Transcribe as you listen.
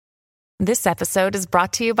This episode is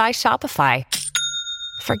brought to you by Shopify.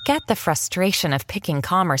 Forget the frustration of picking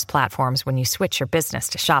commerce platforms when you switch your business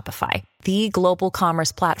to Shopify, the global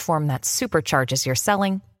commerce platform that supercharges your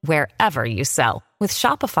selling wherever you sell. With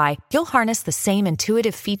Shopify, you'll harness the same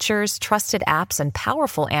intuitive features, trusted apps, and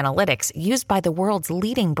powerful analytics used by the world's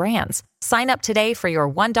leading brands. Sign up today for your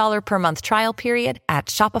 $1 per month trial period at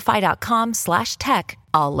shopify.com/tech,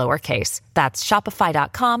 all lowercase. That's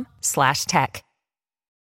shopify.com/tech.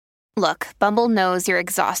 Look, Bumble knows you're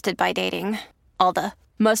exhausted by dating. All the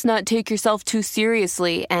must not take yourself too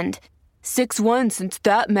seriously and 6'1" since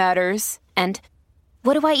that matters. And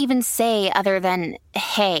what do I even say other than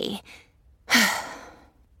hey?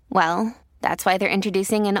 Well, that's why they're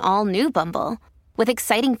introducing an all-new Bumble with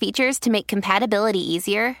exciting features to make compatibility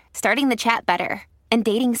easier, starting the chat better, and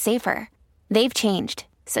dating safer. They've changed,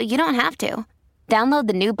 so you don't have to. Download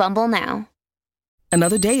the new Bumble now.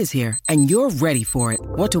 Another day is here, and you're ready for it.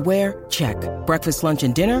 What to wear? Check. Breakfast, lunch,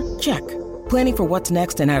 and dinner? Check. Planning for what's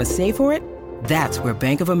next and how to save for it? That's where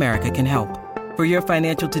Bank of America can help. For your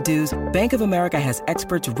financial to-dos, Bank of America has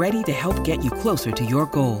experts ready to help get you closer to your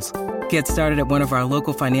goals. Get started at one of our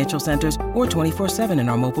local financial centers or 24/7 in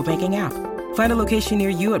our mobile banking app. Find a location near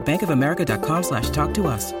you at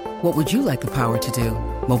bankofamerica.com/talktous. What would you like the power to do?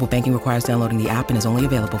 Mobile banking requires downloading the app and is only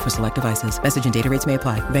available for select devices. Message and data rates may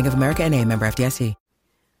apply. Bank of America N.A., member FDIC.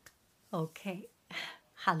 Okay.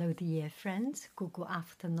 Hello, dear friends. Good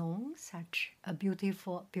afternoon. Such a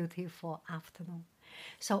beautiful, beautiful afternoon.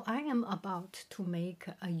 So I am about to make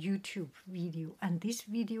a YouTube video, and this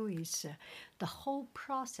video is the whole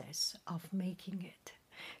process of making it.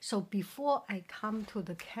 So before I come to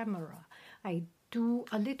the camera, I do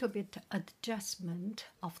a little bit adjustment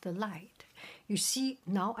of the light. You see,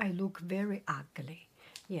 now I look very ugly.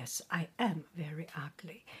 Yes, I am very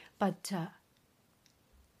ugly. But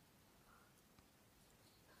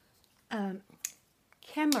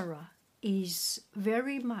camera is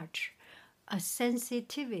very much a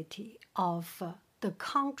sensitivity of the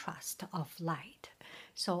contrast of light.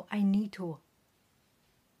 So I need to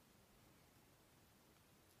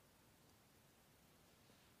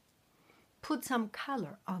put some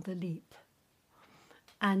color on the lip.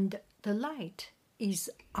 And the light is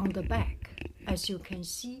on the back. As you can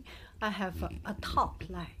see, I have a top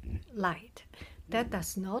light. That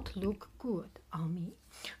does not look good on me.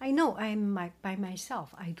 I know I'm by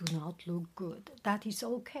myself. I do not look good. That is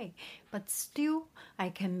okay. But still, I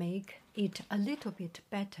can make it a little bit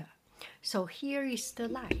better. So here is the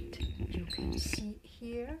light. You can see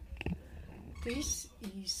here. This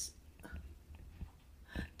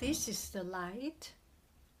is the light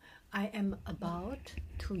I am about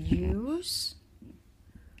to use.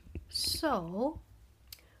 So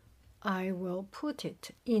I will put it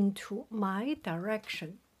into my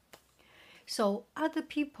direction. So other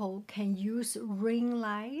people can use ring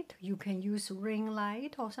light. You can use ring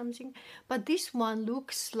light or something. But this one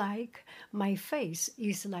looks like my face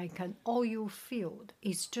is like an oil field.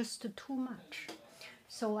 It's just too much.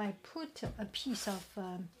 So I put a piece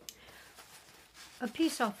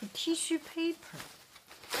of tissue paper.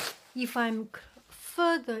 If I'm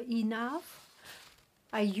further enough,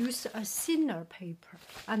 I use a thinner paper.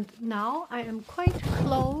 And now I am quite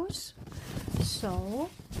close, so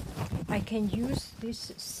I can use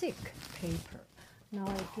this thick paper. Now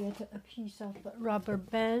I get a piece of rubber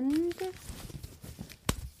band.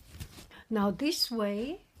 Now this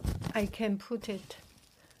way I can put it,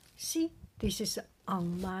 see, this is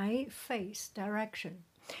on my face direction.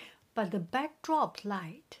 But the backdrop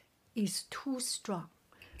light is too strong.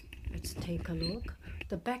 Let's take a look.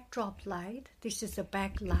 The backdrop light, this is the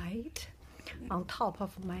backlight on top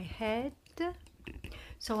of my head.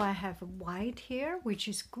 So I have white here, which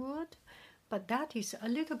is good, but that is a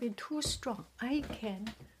little bit too strong. I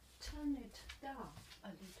can turn it down a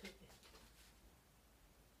little bit.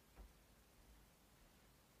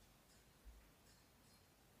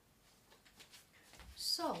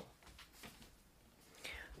 So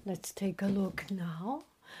let's take a look now.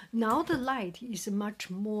 Now the light is much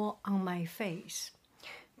more on my face.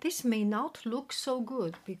 This may not look so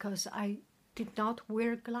good because I did not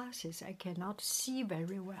wear glasses. I cannot see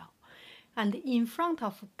very well. And in front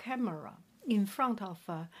of a camera, in front of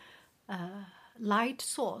a light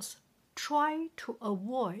source, try to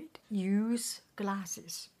avoid use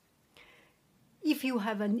glasses. If you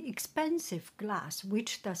have an expensive glass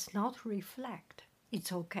which does not reflect,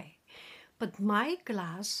 it's okay. But my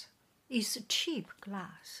glass is cheap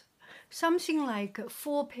glass. Something like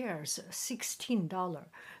 4 pairs, $16.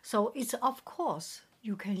 So it's, of course,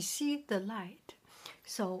 you can see the light.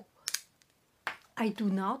 So I do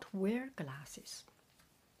not wear glasses.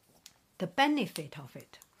 The benefit of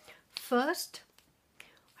it, First,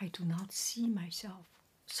 I do not see myself,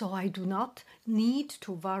 so I do not need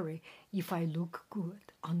to worry if I look good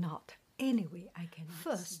or not. Anyway, I cannot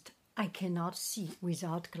First, I cannot see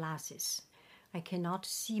without glasses. I cannot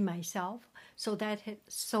see myself so that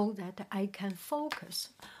I can focus.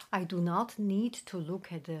 I do not need to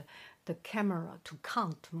look at the camera to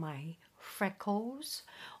count my freckles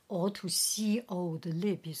or to see, oh, the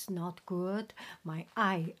lip is not good, my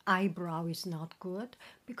eyebrow is not good,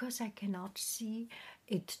 because I cannot see.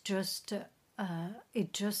 It just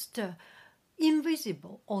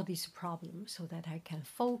invisible, all these problems, so that I can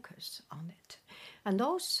focus on it. And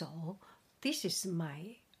also, this is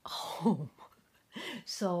my home.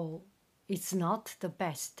 So it's not the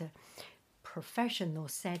best professional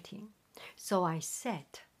setting. So I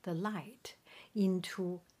set the light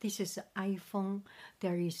into, this is iPhone,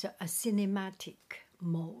 there is a cinematic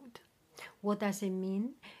mode. What does it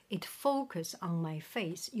mean? It focuses on my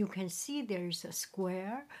face. You can see there is a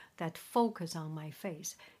square that focuses on my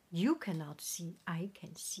face. You cannot see, I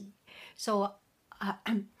can see. So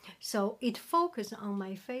it focuses on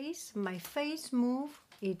my face move,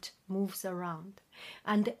 it moves around,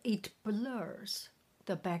 and it blurs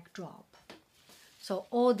the backdrop. So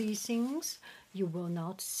all these things you will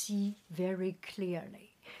not see very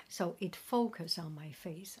clearly. So it focuses on my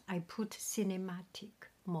face. I put cinematic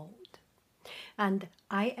mode. And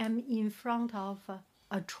I am in front of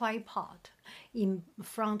a tripod, in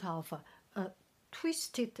front of a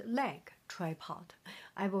twisted leg tripod.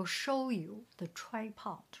 I will show you the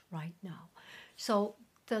tripod right now. So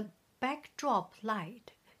the backdrop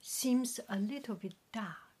light seems a little bit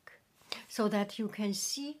dark, so that you can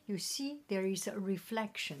see, there is a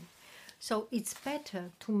reflection. So it's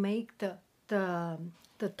better to make the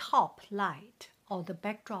top light or the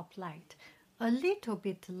backdrop light a little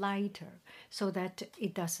bit lighter so that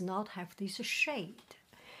it does not have this shade.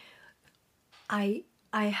 I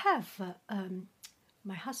have,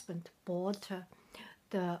 my husband bought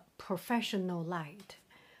the professional light.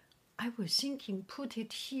 I was thinking, put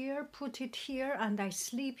it here, and I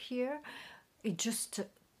sleep here. It's just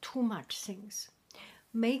too much things.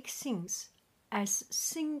 Make things as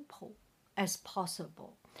simple as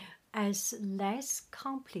possible, as less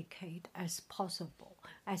complicated as possible,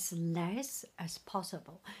 as less as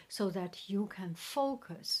possible, so that you can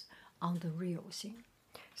focus on the real thing.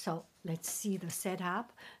 So let's see the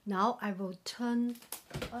setup. Now I will turn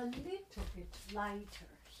a little bit lighter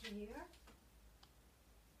here.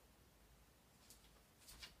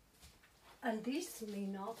 And this may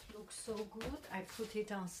not look so good. I put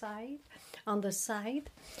it on the side.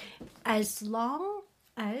 As long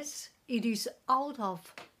as it is out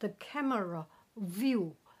of the camera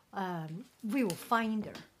viewfinder,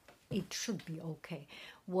 it should be okay.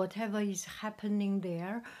 Whatever is happening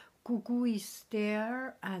there, goo is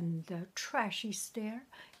there and trash is there,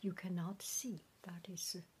 you cannot see. That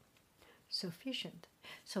is sufficient.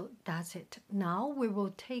 So that's it. Now we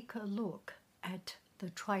will take a look at the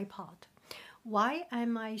tripod. Why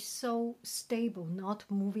am I so stable, not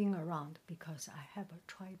moving around? Because I have a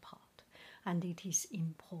tripod, and it is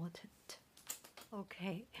important.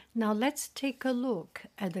 Okay, now let's take a look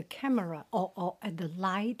at the camera or at the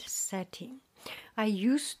light setting. I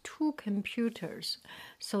use two computers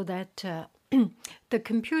so that the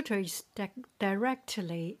computer is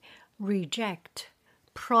directly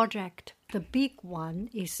project. The big one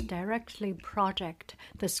is directly project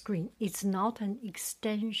the screen. It's not an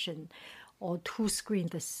extension or two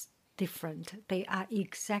screens different. They are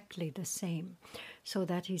exactly the same. So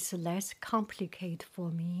that is less complicated for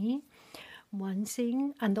me. One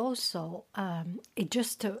thing, and also it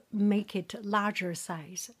just make it larger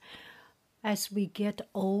size. As we get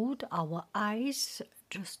old, our eyes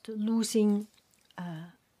just losing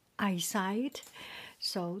eyesight.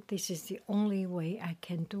 So this is the only way I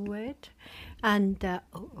can do it. And,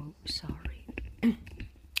 sorry.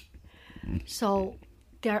 So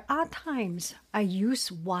there are times I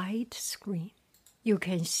use wide screen. You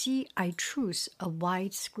can see I choose a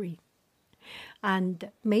wide screen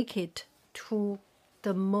and make it to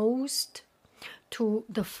the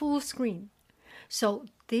full screen. So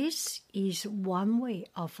this is one way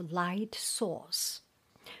of light source.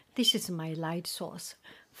 This is my light source.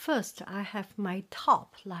 First, I have my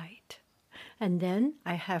top light, and then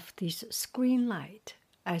I have this screen light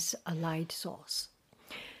as a light source.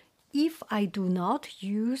 If I do not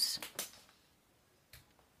use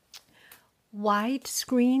wide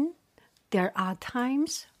screen, there are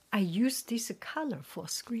times I use this colorful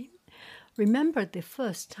screen. Remember the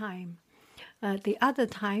first time. The other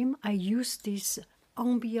time I use this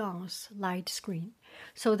ambiance light screen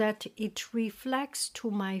so that it reflects to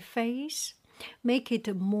my face make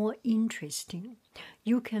it more interesting.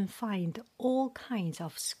 You can find all kinds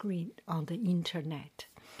of screen on the internet.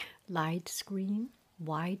 Light screen,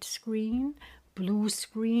 white screen, blue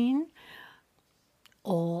screen,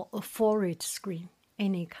 or a forest screen,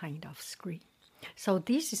 any kind of screen. So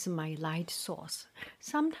this is my light source.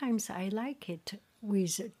 Sometimes I like it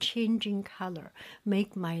with changing color,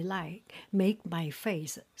 make my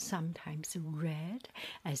face sometimes red,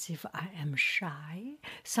 as if I am shy.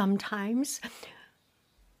 Sometimes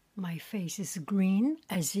my face is green,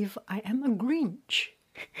 as if I am a Grinch,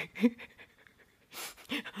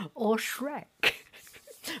 or Shrek,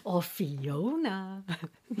 or Fiona.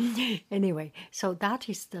 Anyway, so that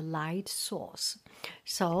is the light source.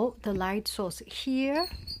 So the light source here,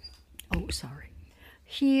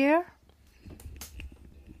 here,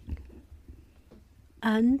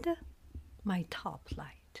 and my top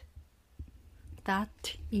light.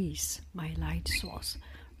 That is my light source.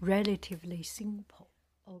 Relatively simple.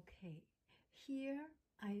 Okay, here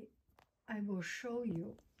I will show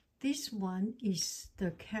you. This one is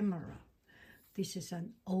the camera. This is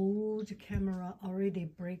an old camera already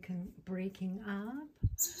breaking up.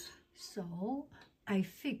 So I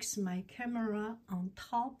fix my camera on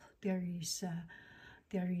top. There is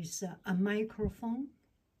a microphone,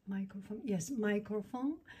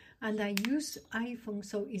 and I use iPhone,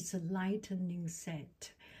 so it's a lightning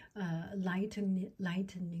set,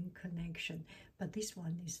 lightning connection. But this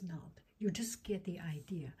one is not. You just get the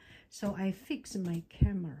idea. So I fix my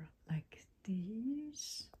camera like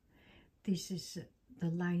this. This is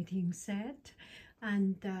the lighting set,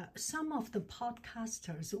 and some of the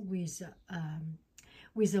podcasters with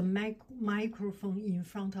a microphone in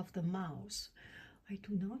front of the mouth. I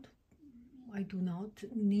do not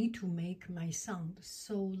need to make my sound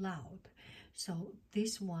so loud. So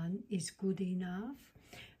this one is good enough.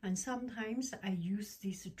 And sometimes I use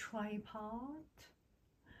this tripod.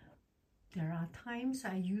 There are times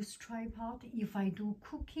I use tripod. If I do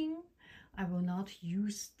cooking, I will not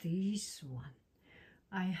use this one.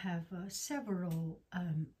 I have several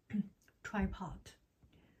tripod.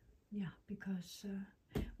 Yeah, because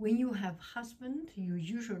when you have husband, you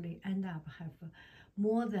usually end up have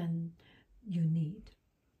more than you need.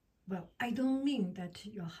 Well, I don't mean that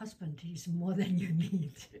your husband is more than you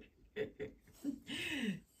need.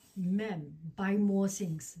 Men buy more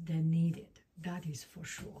things than needed. That is for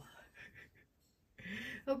sure.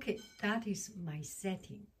 Okay, that is my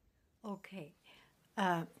setting. Okay,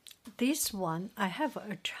 this one, I have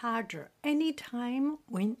a charger. Anytime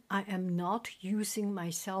when I am not using my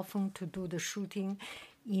cell phone to do the shooting,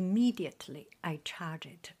 immediately I charge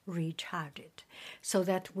it, recharge it, so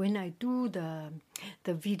that when I do the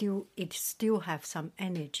video, it still have some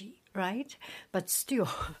energy, right? But still,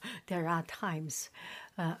 there are times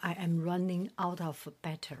I am running out of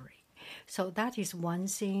battery. So that is one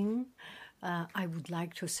thing I would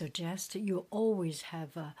like to suggest. You always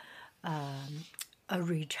have a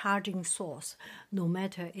recharging source, no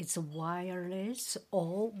matter it's wireless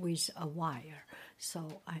or with a wire.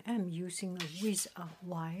 So I am using with a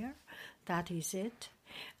wire. That is it.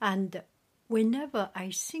 And whenever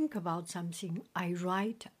I think about something, I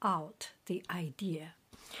write out the idea.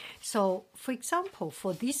 So, for example,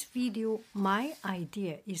 for this video, my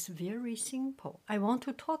idea is very simple. I want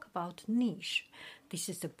to talk about niche. This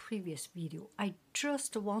is the previous video. I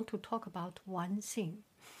just want to talk about one thing.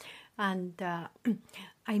 And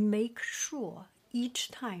I make sure each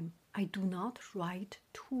time I do not write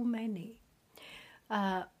too many.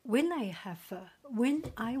 When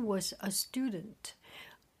I was a student,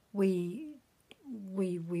 we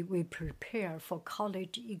prepare for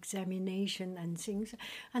college examination and things,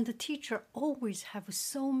 and the teacher always have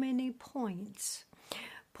so many points.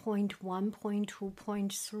 Point 1, point 2,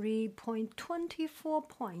 point 3, point 24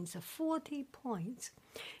 points, 40 points.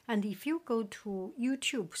 And if you go to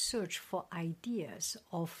YouTube, search for ideas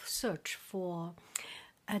or search for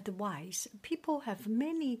advice, people have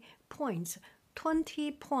many points,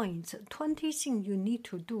 20 points, 20 things you need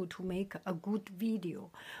to do to make a good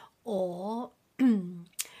video, or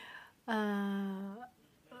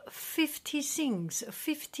 50 things,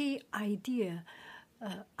 50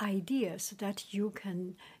 ideas that you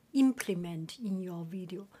can implement in your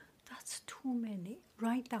video. That's too many.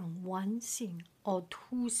 Write down one thing or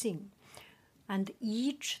two things, and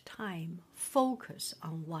each time focus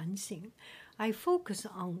on one thing. I focus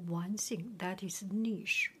on one thing, that is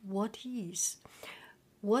niche. What is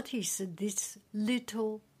this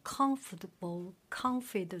little comfortable,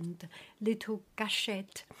 confident, little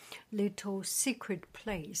gadget, little secret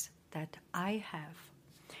place that I have?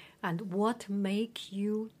 And what make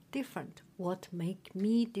you different? What make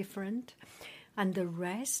me different? And the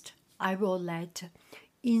rest I will let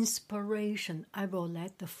inspiration, I will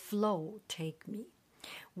let the flow take me.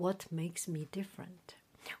 What makes me different?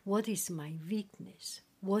 What is my weakness?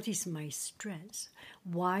 What is my strength?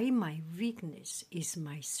 Why my weakness is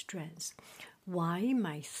my strength? Why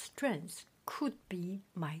my strength could be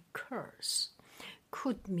my curse?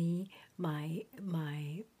 Could be my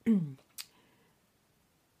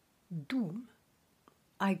doom.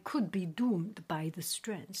 I could be doomed by the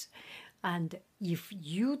strength. And if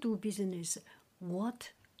you do business,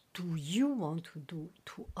 what do you want to do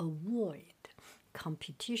to avoid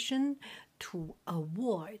competition, to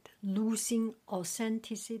avoid losing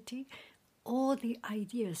authenticity? All the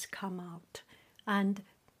ideas come out. And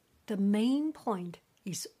the main point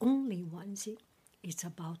is only one thing. It's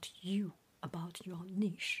about you, about your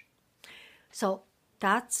niche. So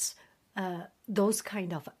that's those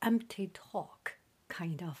kind of empty talk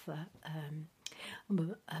kind of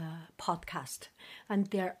podcast. And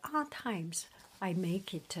there are times I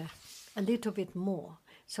make it a little bit more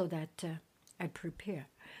so that I prepare.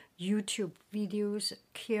 YouTube videos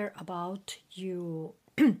care about you.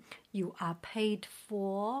 You are paid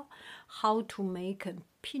for how to make a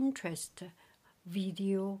Pinterest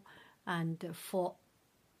video, and for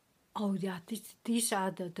these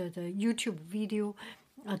are the YouTube video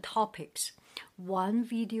topics. One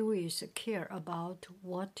video is care about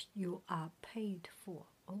what you are paid for.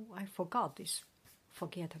 Oh, I forgot this.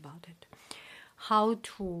 Forget about it. How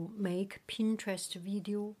to make Pinterest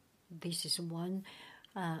video. This is one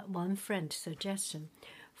friend suggestion.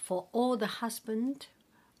 For all the husband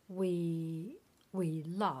we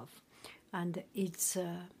love, and it's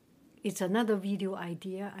another video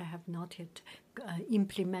idea I have not yet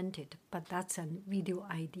implemented, but that's a video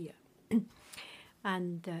idea.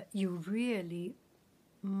 And you really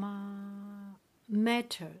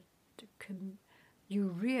you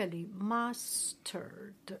really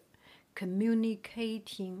mastered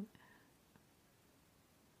communicating.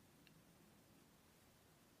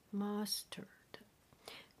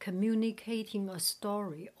 Communicating a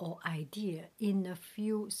story or idea in a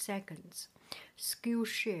few seconds.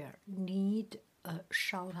 Skillshare need a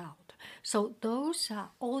shout out. So those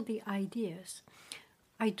are all the ideas.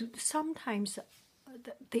 I do sometimes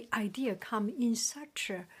the idea come in such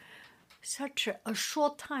a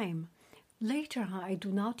short time. Later on, I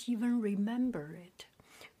do not even remember it,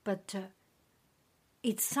 but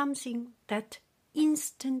it's something that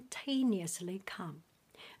instantaneously come.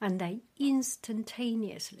 And I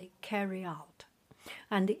instantaneously carry out,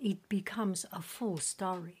 and it becomes a full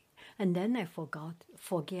story. And then I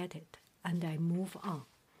forget it, and I move on.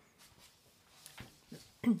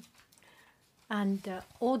 And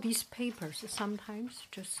all these papers sometimes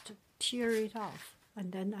just tear it off,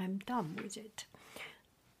 and then I'm done with it.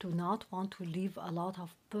 Do not want to leave a lot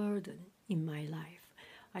of burden in my life.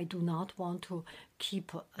 I do not want to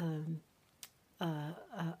keep a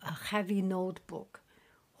heavy notebook.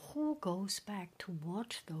 Who goes back to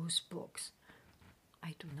watch those books?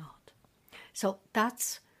 I do not. So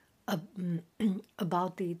that's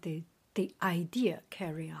about the idea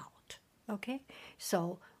carry out. Okay?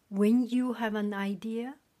 So when you have an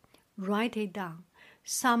idea, write it down.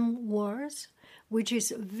 Some words which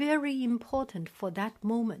is very important for that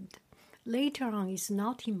moment. Later on is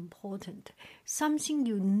not important. Something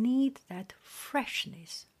you need, that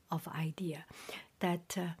freshness of idea,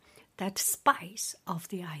 that spice of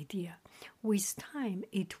the idea. With time,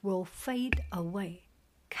 it will fade away.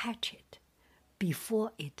 Catch it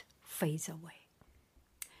before it fades away.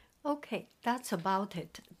 Okay, that's about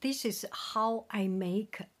it. This is how I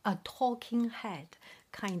make a talking head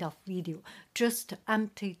kind of video. Just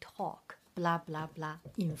empty talk, blah, blah, blah,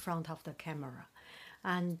 in front of the camera.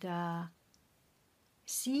 And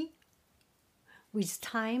see, with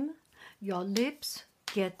time, your lips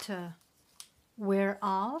get wear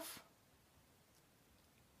off.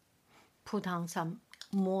 Put on some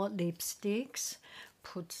more lipsticks,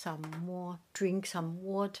 put some more, drink some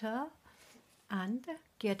water, and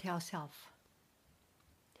get yourself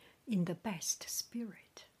in the best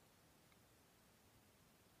spirit.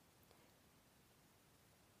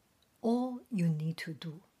 All you need to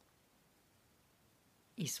do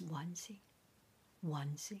is one thing,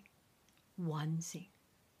 one thing, one thing,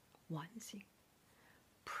 one thing.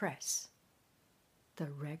 Press the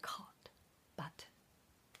record button.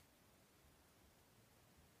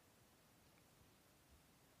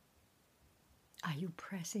 Are you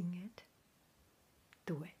pressing it?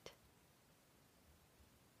 Do it.